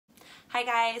Hi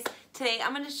guys, today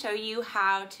I'm going to show you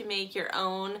how to make your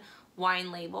own wine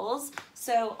labels.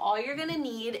 So all you're going to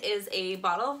need is a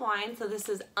bottle of wine. So this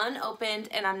is unopened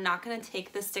and I'm not going to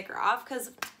take the sticker off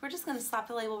because we're just going to slap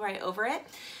the label right over it.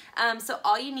 So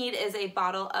all you need is a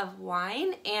bottle of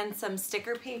wine and some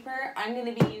sticker paper. I'm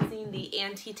going to be using the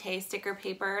Anti-Tay sticker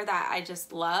paper that I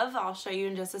just love. I'll show you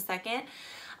in just a second.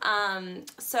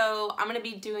 So I'm going to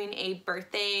be doing a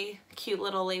birthday cute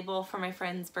little label for my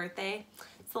friend's birthday.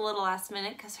 It's a little last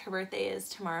minute because her birthday is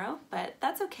tomorrow, but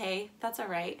that's okay. That's all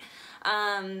right.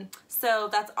 So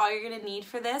that's all you're going to need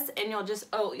for this, and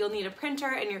you'll need a printer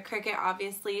and your Cricut,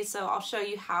 obviously. So I'll show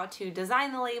you how to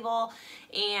design the label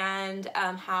and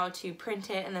how to print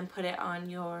it and then put it on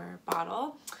your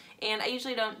bottle. And I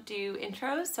usually don't do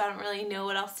intros, so I don't really know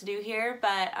what else to do here,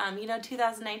 but you know,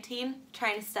 2019,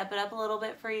 trying to step it up a little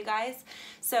bit for you guys.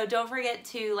 So don't forget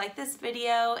to like this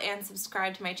video and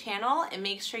subscribe to my channel, and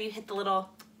make sure you hit the little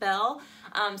bell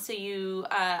so you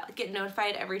get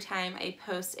notified every time I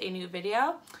post a new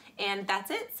video. And that's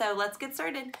it, so let's get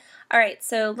started. Alright,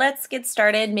 so let's get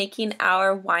started making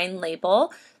our wine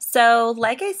label. So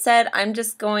like I said, I'm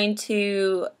just going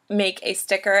to make a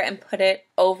sticker and put it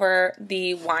over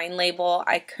the wine label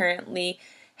I currently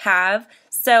have.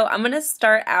 So I'm going to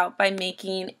start out by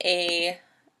making a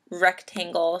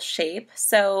rectangle shape.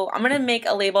 So I'm going to make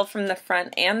a label from the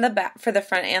front and the back, for the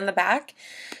front and the back.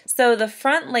 So the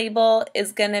front label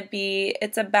is going to be,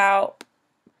 it's about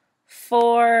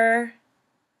 4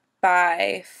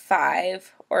 by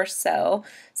 5 or so.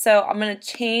 So I'm going to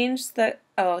change the,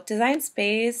 Design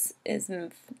Space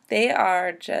they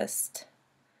are just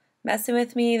messing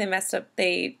with me. They messed up,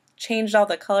 they changed all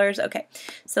the colors. Okay,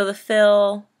 so the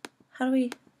fill,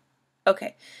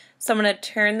 okay, so I'm going to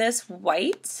turn this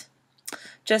white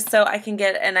just so I can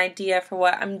get an idea for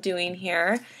what I'm doing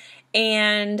here.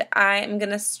 And I'm going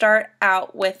to start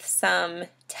out with some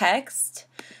text.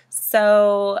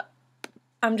 So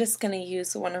I'm just going to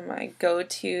use one of my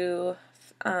go-to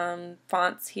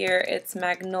fonts here. It's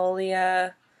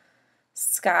Magnolia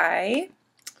Sky.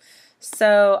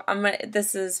 So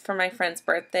this is for my friend's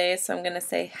birthday, so I'm going to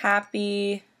say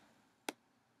happy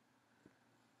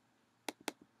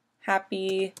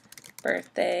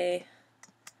birthday,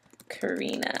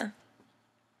 Karina.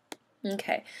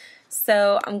 Okay,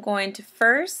 so I'm going to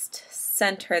first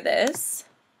center this,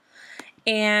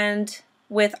 and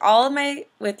with all of my,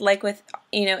 with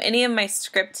you know, any of my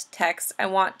script text, I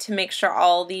want to make sure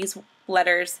all these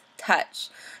letters touch.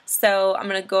 So I'm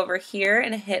going to go over here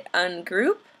and hit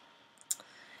ungroup,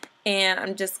 and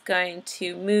I'm just going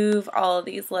to move all of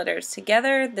these letters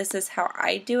together. This is how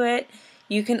I do it.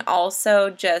 You can also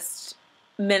just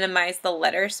minimize the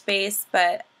letter space,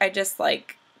 but I just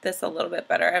like this a little bit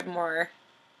better. I have more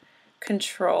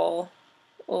control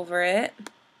over it.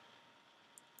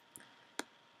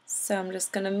 So I'm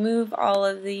just going to move all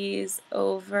of these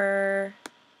over.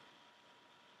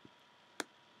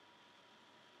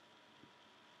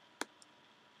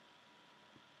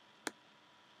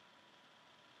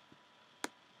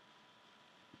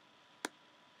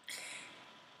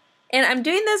 And I'm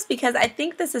doing this because I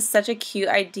think this is such a cute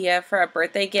idea for a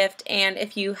birthday gift, and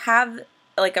if you have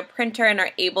like a printer and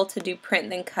are able to do print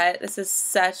and then cut, this is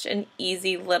such an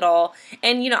easy little,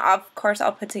 and you know, of course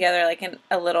I'll put together like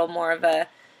a little more of a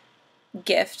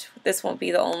gift. This won't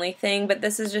be the only thing, but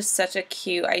this is just such a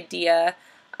cute idea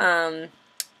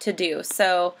to do.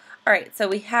 So alright, so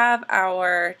we have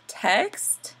our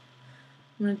text.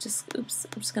 I'm just going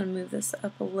to move this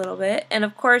up a little bit, and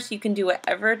of course you can do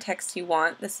whatever text you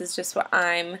want. This is just what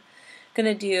I'm going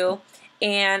to do,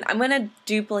 and I'm going to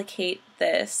duplicate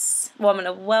this. Well, I'm going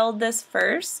to weld this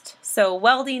first. So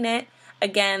welding it,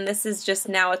 again, this is just,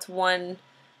 now it's one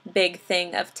big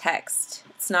thing of text.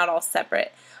 It's not all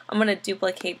separate. I'm going to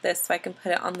duplicate this so I can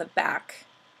put it on the back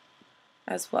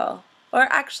as well. Or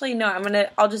actually, no,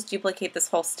 I'll just duplicate this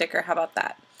whole sticker. How about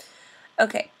that?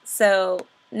 Okay, so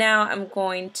now I'm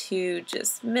going to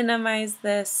just minimize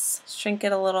this, shrink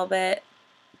it a little bit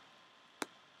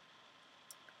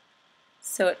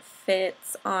so it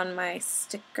fits on my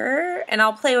sticker. And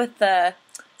I'll play with the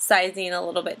sizing a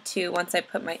little bit too once I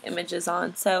put my images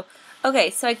on. So, okay,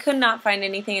 so I could not find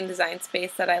anything in Design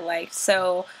Space that I liked.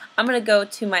 So I'm going to go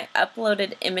to my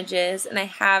uploaded images, and I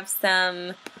have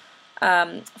some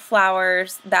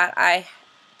flowers that I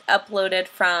uploaded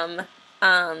from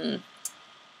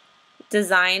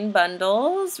design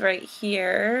bundles right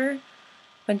here,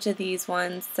 a bunch of these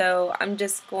ones. So I'm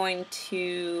just going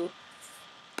to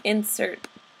insert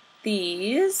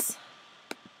these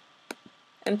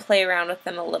and play around with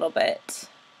them a little bit.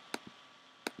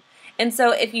 And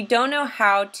so if you don't know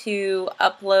how to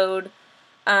upload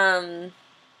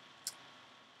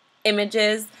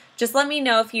images, just let me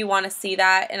know if you want to see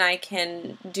that, and I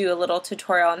can do a little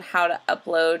tutorial on how to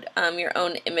upload your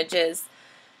own images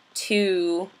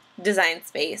to Design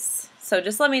Space. So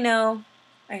just let me know.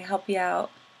 I can help you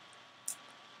out.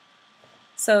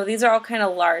 So these are all kind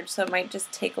of large, so it might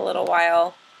just take a little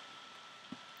while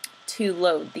to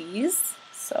load these.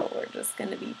 So we're just going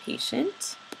to be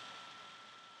patient.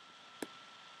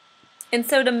 And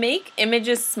so to make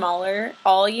images smaller,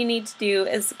 all you need to do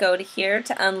is go to here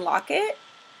to unlock it.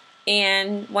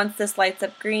 And once this lights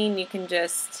up green, you can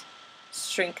just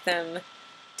shrink them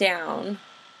down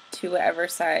to whatever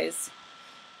size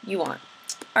you want.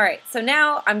 Alright, so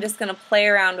now I'm just going to play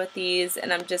around with these,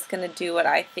 and I'm just going to do what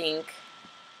I think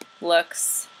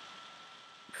looks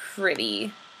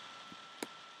pretty.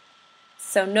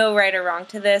 So no right or wrong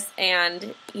to this,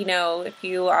 and you know, if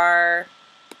you are,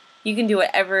 you can do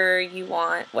whatever you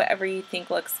want, whatever you think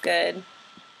looks good.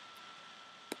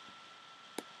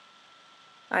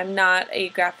 I'm not a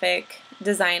graphic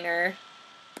designer.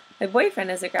 My boyfriend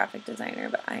is a graphic designer,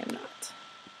 but I am not.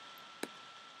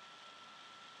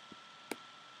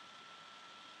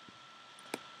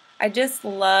 I just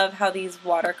love how these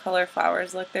watercolor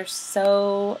flowers look. They're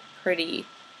so pretty.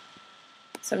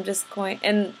 So I'm just going,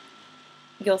 and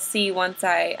you'll see once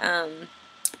I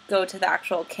go to the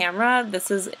actual camera,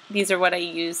 these are what I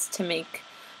use to make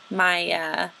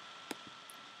my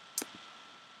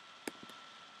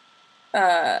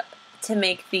the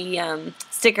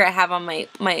sticker I have on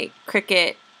my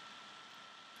Cricut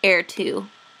Air 2.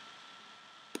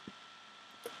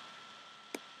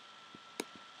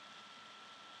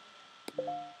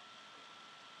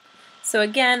 So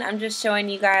again, I'm just showing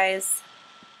you guys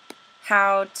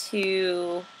how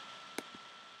to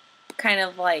kind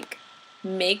of like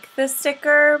make the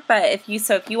sticker, but if you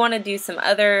want to do some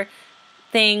other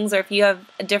things, or if you have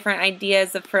different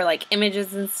ideas for like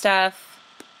images and stuff,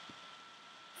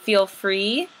 feel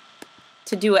free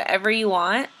to do whatever you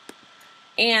want.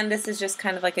 And this is just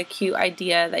kind of like a cute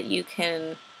idea that you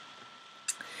can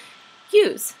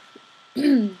use.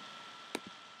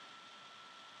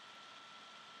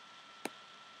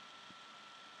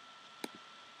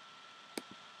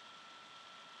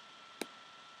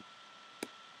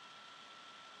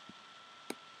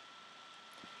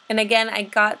 And again, I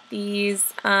got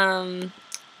these on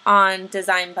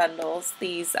design bundles,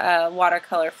 these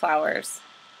watercolor flowers.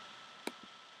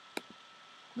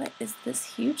 What is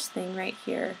this huge thing right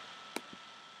here?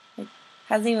 It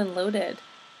hasn't even loaded.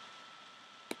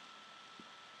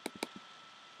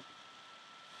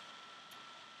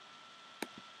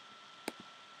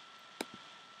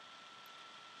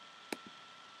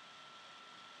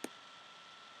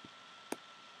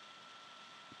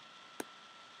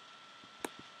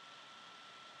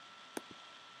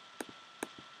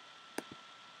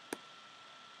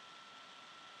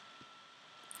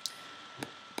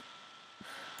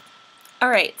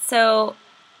 Alright, so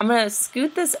I'm going to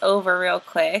scoot this over real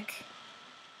quick.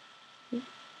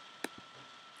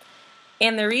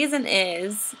 And the reason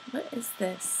is, what is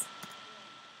this?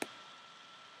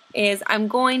 Is I'm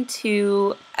going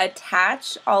to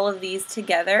attach all of these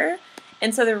together.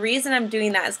 And so the reason I'm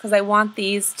doing that is because I want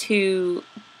these to,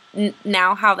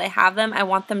 now how they have them, I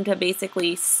want them to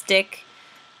basically stick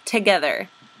together.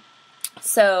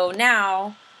 So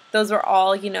now, those were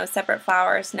all, you know, separate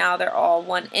flowers. Now they're all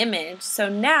one image. So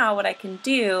now what I can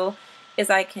do is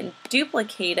I can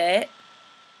duplicate it,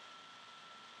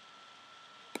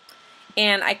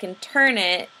 and I can turn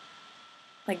it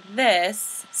like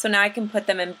this. So now I can put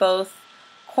them in both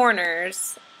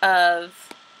corners of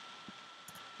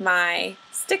my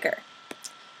sticker.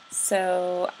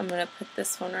 So I'm going to put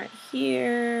this one right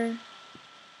here,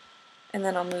 and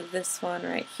then I'll move this one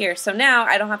right here. So now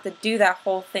I don't have to do that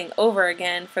whole thing over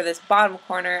again for this bottom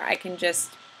corner. I can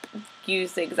just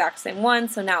use the exact same one.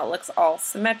 So now it looks all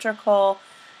symmetrical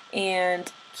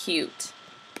and cute.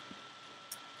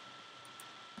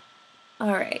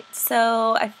 Alright,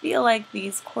 so I feel like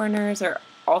these corners are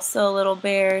also a little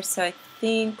bare, so I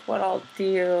think what I'll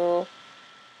do,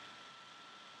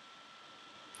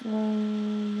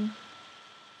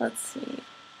 let's see.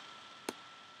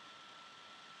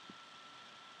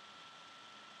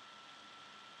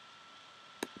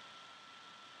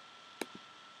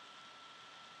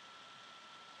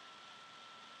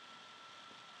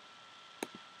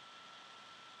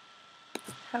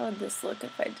 How would this look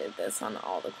if I did this on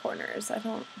all the corners? I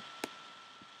don't...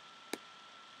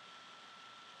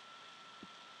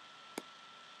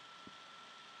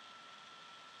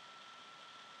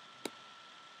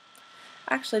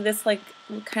 Actually, this like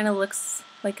kind of looks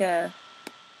like a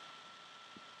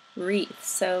wreath,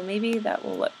 so maybe that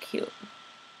will look cute.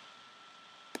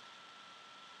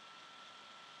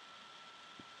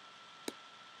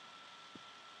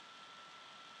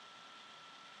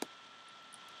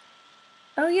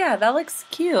 Oh yeah, that looks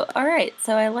cute. All right,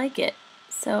 so I like it.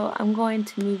 So I'm going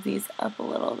to move these up a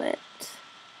little bit.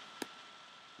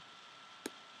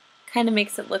 Kind of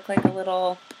makes it look like a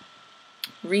little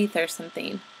wreath or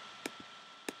something.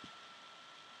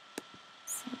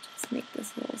 So I'll just make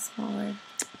this a little smaller.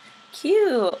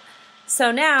 Cute!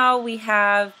 So now we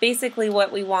have basically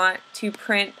what we want to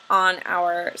print on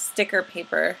our sticker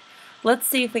paper. Let's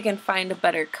see if we can find a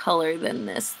better color than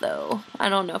this though. I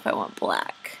don't know if I want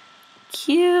black.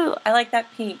 Cute! I like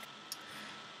that pink.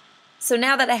 So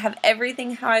now that I have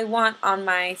everything how I want on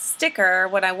my sticker,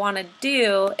 what I want to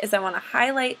do is I want to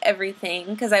highlight everything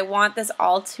because I want this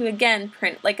all to, again,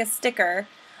 print like a sticker.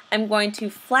 I'm going to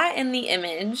flatten the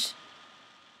image.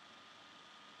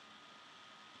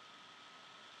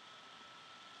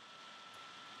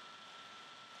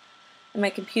 And my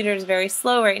computer is very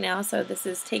slow right now, so this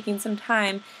is taking some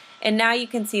time. And now you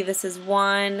can see this is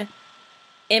one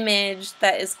image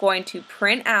that is going to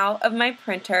print out of my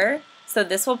printer. So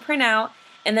this will print out,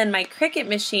 and then my Cricut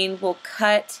machine will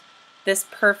cut this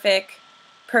perfect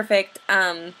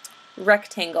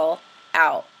rectangle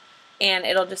out, and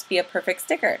it'll just be a perfect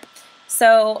sticker.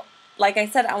 So like I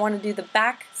said, I want to do the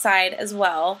back side as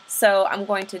well, so I'm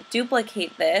going to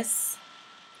duplicate this.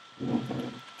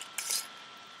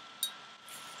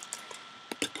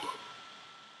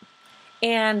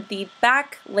 And the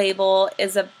back label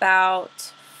is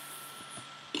about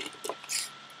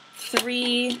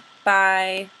 3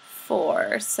 by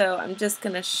 4, so I'm just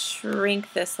going to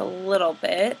shrink this a little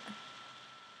bit.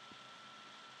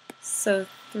 So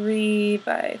 3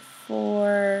 by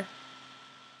 4.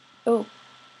 Oh,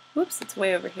 whoops, it's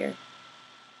way over here.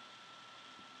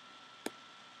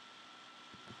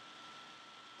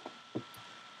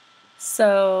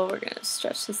 So we're going to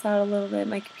stretch this out a little bit.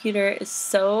 My computer is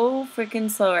so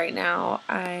freaking slow right now.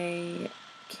 I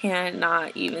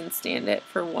cannot even stand it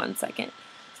for 1 second.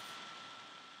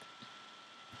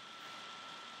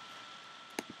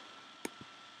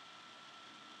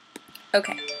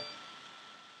 Okay.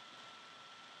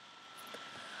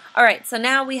 Alright, so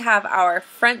now we have our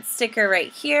front sticker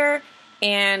right here,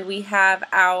 and we have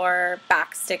our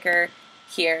back sticker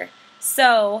here.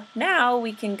 So now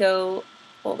we can go,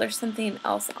 well, there's something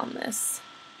else on this.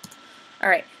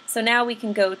 Alright, so now we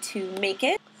can go to make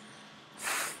it.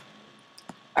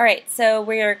 Alright, so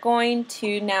we are going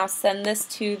to now send this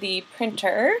to the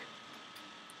printer.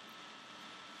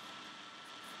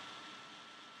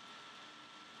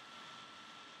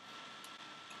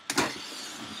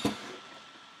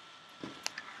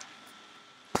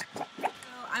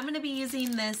 I'm going to be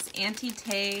using this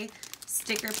anti-tay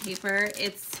sticker paper.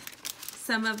 It's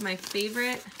some of my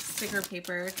favorite sticker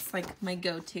paper. It's like my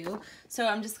go-to. So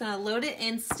I'm just going to load it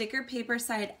in sticker paper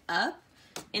side up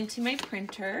into my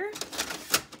printer.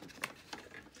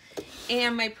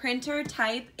 And my printer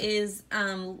type is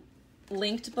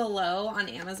linked below on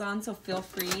Amazon, so feel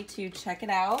free to check it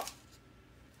out.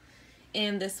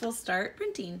 And this will start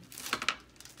printing.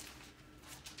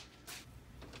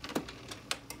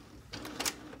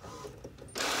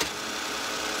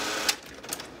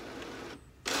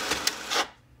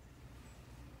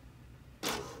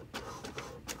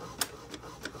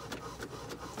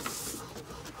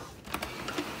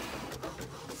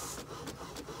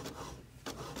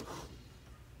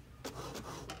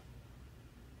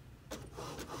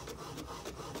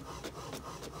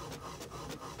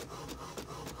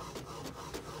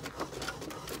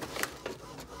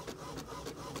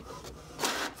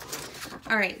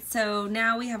 Alright, so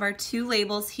now we have our 2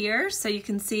 labels here, so you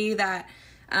can see that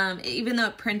even though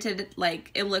it printed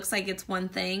like it looks like it's one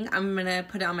thing, I'm going to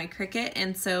put it on my Cricut,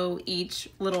 and so each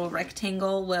little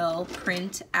rectangle will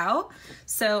print out.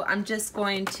 So I'm just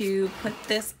going to put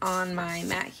this on my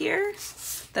mat here.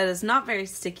 That is not very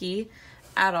sticky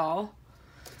at all.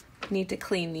 Need to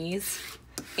clean these.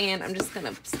 And I'm just going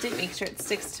to make sure it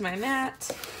sticks to my mat.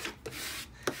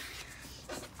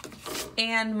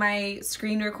 And my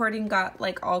screen recording got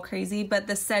like all crazy, but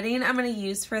the setting I'm going to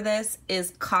use for this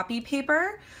is copy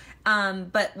paper,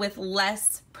 but with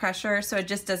less pressure, so it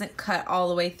just doesn't cut all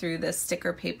the way through the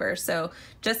sticker paper. So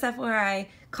just FYI,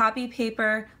 copy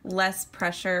paper, less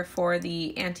pressure for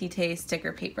the anti-tay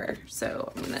sticker paper.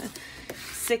 So I'm going to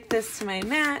stick this to my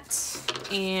mat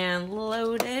and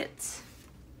load it.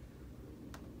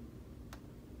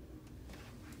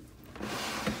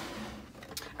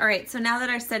 Alright, so now that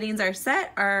our settings are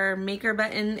set, our maker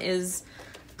button is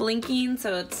blinking,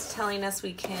 so it's telling us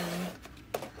we can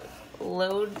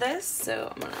load this.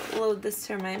 So I'm going to load this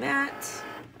to my mat,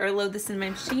 or load this in my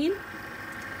machine,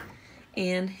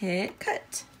 and hit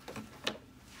cut.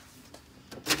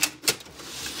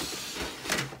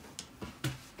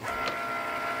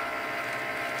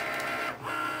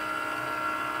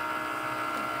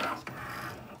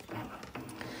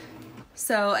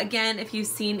 So again, if you've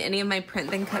seen any of my print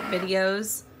then cut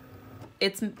videos,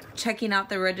 it's checking out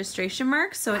the registration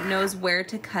mark so it knows where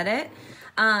to cut it.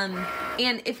 And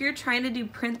if you're trying to do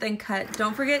print then cut,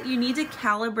 don't forget you need to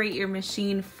calibrate your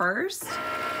machine first.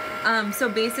 So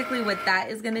basically what that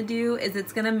is gonna do is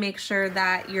it's gonna make sure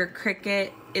that your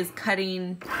Cricut is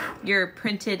cutting your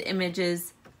printed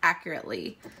images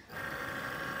accurately.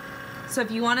 So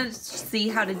if you want to see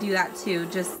how to do that too,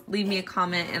 just leave me a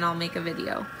comment and I'll make a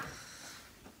video.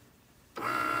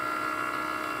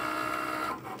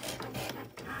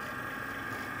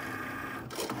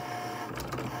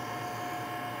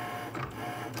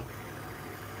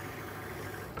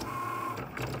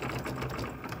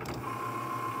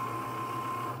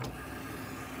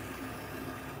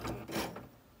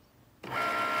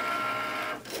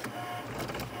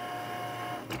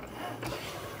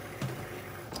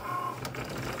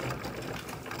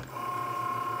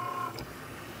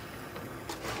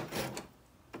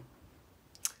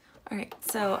 All right,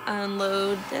 so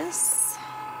unload this.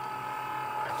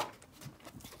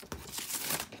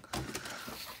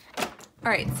 All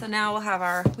right, so now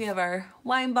we have our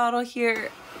wine bottle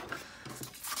here,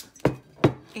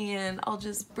 and I'll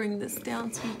just bring this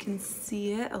down so you can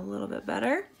see it a little bit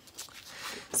better.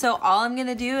 So all I'm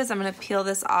gonna do is I'm gonna peel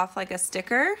this off like a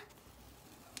sticker.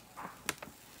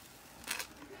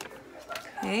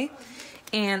 Okay.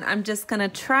 And I'm just gonna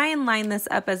try and line this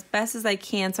up as best as I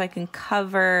can so I can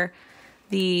cover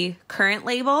the current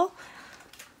label.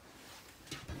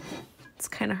 It's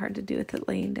kind of hard to do with it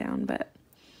laying down, but.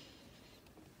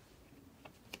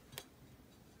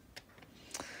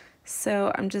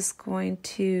 So I'm just going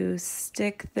to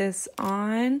stick this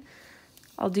on.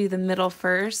 I'll do the middle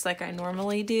first like I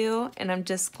normally do, and I'm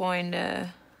just going to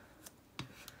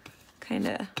kind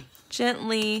of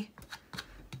gently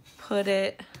put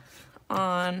it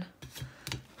on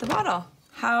the bottle.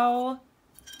 How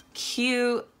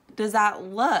cute does that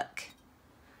look?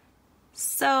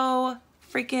 So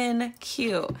freaking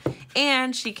cute.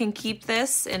 And she can keep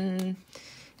this and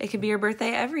it could be her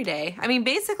birthday every day. I mean,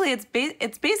 basically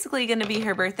it's basically going to be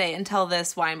her birthday until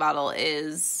this wine bottle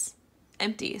is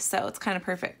empty. So it's kind of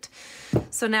perfect.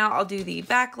 So now I'll do the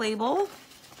back label.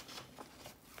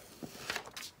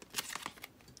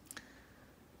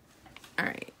 All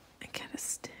right.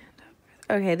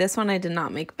 Okay, this one I did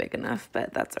not make big enough,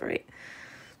 but that's all right.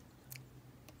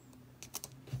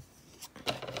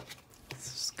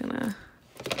 Just gonna,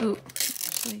 ooh,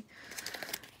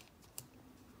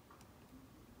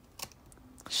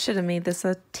 should have made this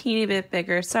a teeny bit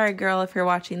bigger. Sorry, girl, if you're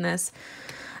watching this.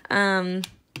 All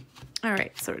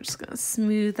right, so we're just gonna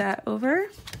smooth that over.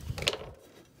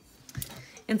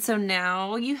 And so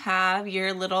now you have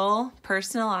your little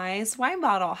personalized wine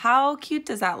bottle. How cute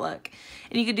does that look?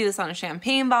 And you can do this on a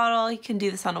champagne bottle. You can do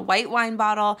this on a white wine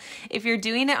bottle. If you're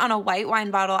doing it on a white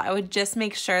wine bottle, I would just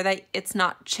make sure that it's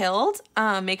not chilled.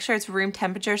 Make sure it's room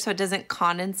temperature so it doesn't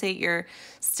condensate your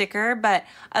sticker. But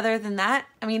other than that,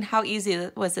 I mean, how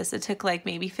easy was this? It took like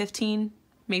maybe 15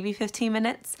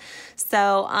 minutes.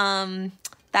 So,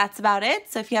 that's about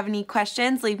it. So if you have any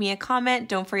questions, leave me a comment.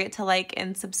 Don't forget to like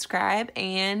and subscribe,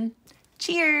 and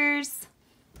cheers.